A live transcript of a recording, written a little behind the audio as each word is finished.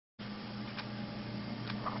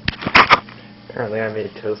Apparently I made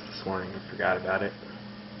toast this morning and forgot about it.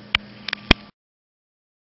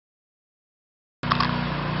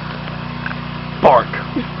 Bark!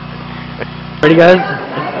 Ready, guys?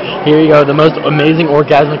 Here you go, the most amazing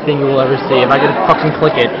orgasmic thing you will ever see. If I could fucking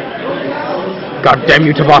click it. God damn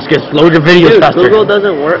you, Tabascus, load your videos faster. Google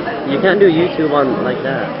doesn't work. You can't do YouTube on like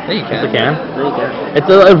that. Yeah, you can. Yes, you can. No, you can't.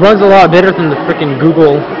 It runs a lot better than the freaking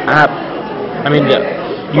Google app. I mean, the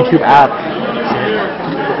YouTube app.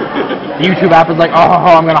 The YouTube app is like,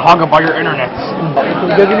 oh, I'm gonna hog up all your internets. Can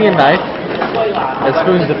you go give me a knife? That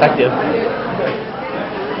spoon's defective.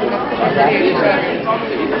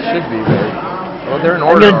 It should be there. Well, they're in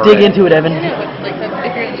I'm order. gonna dig into it, Evan.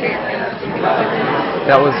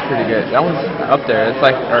 That was pretty good. That was up there. It's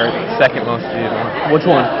like our second most viewed one. Which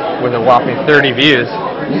one? With a whopping 30 views.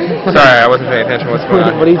 Sorry, I wasn't paying attention to what's going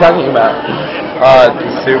on. What are you talking about?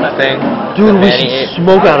 The soup thing. Dude, we should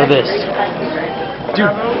smoke out of this. Dude,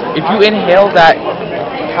 if you inhale that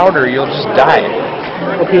powder, you'll just die.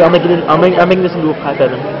 Okay, I'm making this into a pipe,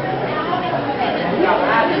 Evan.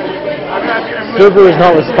 Server is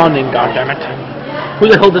not responding, goddammit. Who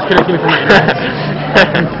the hell disconnected me from my internet?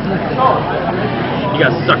 You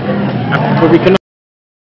guys suck. But we cannot.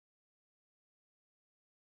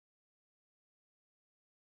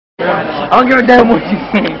 I don't give a damn what you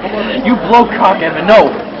think. You blow cock, Evan. No.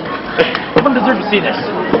 I don't deserve to see this.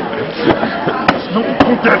 No,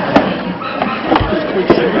 get there. This please.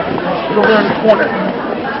 Get over there in the corner.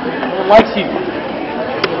 No one likes you.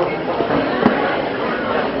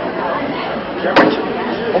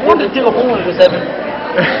 I wanted to dig a hole in this, Evan.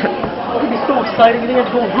 It would be so exciting, you think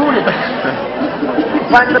I'd go and ruin it.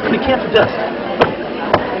 Line it up in the cancer dust.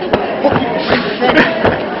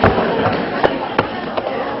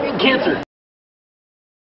 Cancer.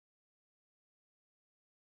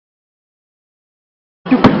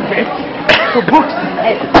 Stupid bitch. For books.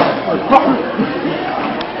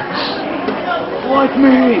 Like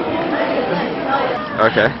me.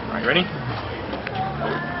 Okay. Alright, ready?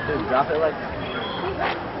 Dude, drop it like that.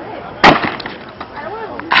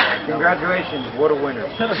 Congratulations, what a winner.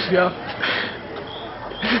 Shut up, Joe.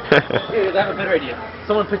 Dude, I have a better idea.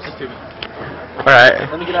 Someone pitch this to me. Alright.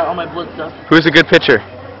 Let me get out all my blood stuff. Who's a good pitcher?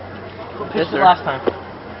 Who pitched it last time?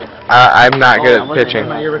 I'm not good at pitching.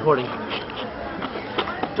 You're recording.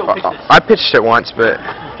 Joe, pitch this. I pitched it once, but...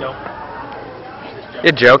 Joe.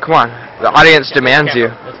 Yeah, Joe, come on. The audience demands you.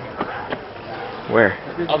 Where?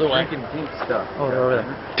 Other way. Oh, they're over there.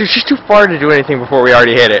 Dude, she's too far to do anything before we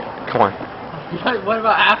already hit it. Come on. What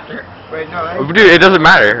about after? Wait, no, Dude, it doesn't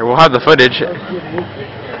matter. We'll have the footage. how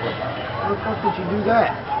the fuck did you do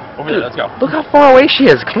that? Over there, let's go. Look how far away she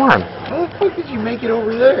is. Come on. How the fuck did you make it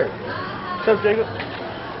over there? What's up, Jacob?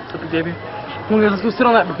 What's up, Jacob? Come on, guys, let's go sit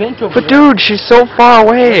on that bench over there. But dude, she's so far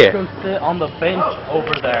away. Let's go sit on the bench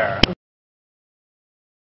over there.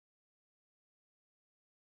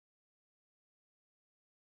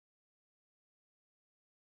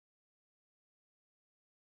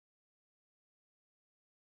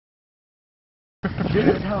 This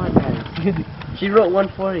is how I met. She wrote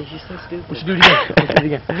 140. She's so stupid. We should do it again. Let's do it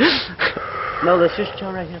again. No, let's just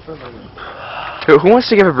chill right here for a moment. Who wants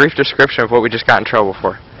to give a brief description of what we just got in trouble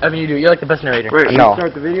for? Evan, you do. You're like the best narrator. Wait, No.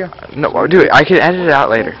 restart the video? No, do it. I can edit it out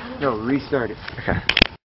later. No, restart it. Okay.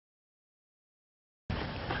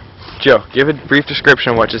 Joe, give a brief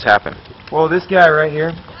description of what just happened. Well, this guy right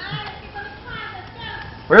here.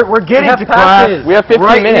 We're getting to classes. class. We have 15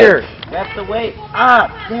 right minutes. Here. You have to wait.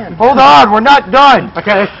 Ah, damn. Hold on, we're not done.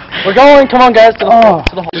 Okay. We're going. Come on, guys. To the hole.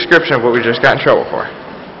 Description of what we just got in trouble for.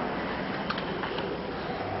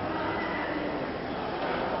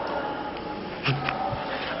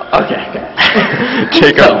 Okay.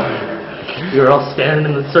 Jacob. So, we were all standing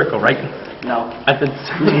in the circle, right? No. I said,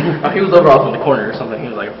 oh, he was over off in the corner or something.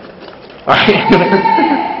 He was like, alright.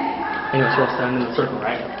 Anyways, we're all standing in the circle,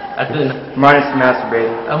 right? I said, Minus the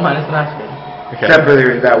masturbating. minus masturbating. Okay. Except for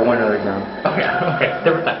there was that one other guy. Okay,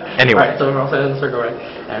 different time. Anyway. Right, so we're all standing in the circle, right?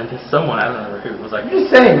 And someone, I don't remember who, was like,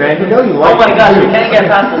 Just saying, man. You know you Oh like my gosh, we can't get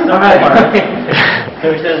past the circle. Alright.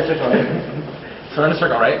 Okay, we stand in the circle, right? So we're in a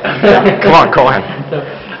circle, right? Come on, go on. So,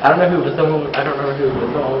 I don't know who, but someone, I don't remember who,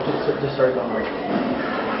 but someone just started going like,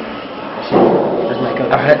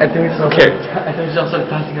 I think it's okay. I think we all started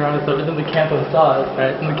passing around and then the capo saw us,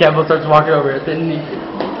 right? And the capo starts walking over it, then he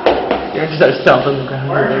just started stomping the ground.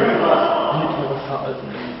 And the capo saw us and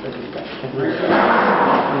he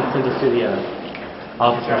sent us to the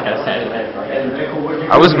office where I got standing there.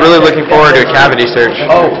 I was really looking forward to a cavity search.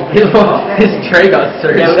 Oh, his tray got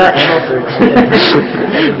searched. Yeah, we got anal search.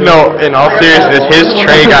 No, in all seriousness, his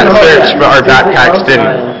tray got searched, but our backpacks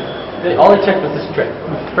didn't. All they checked was his tray.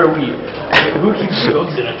 For weed. Who keeps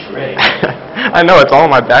drugs in a tray? I know, it's all in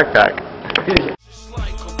my backpack.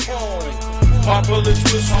 Popular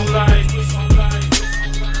whistle light,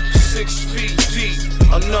 6 feet deep,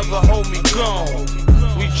 another homie gone.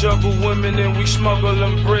 We juggle women and we smuggle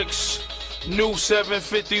them bricks. New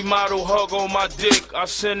 750 model hug on my dick. I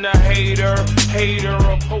send a hater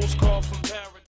a postcard from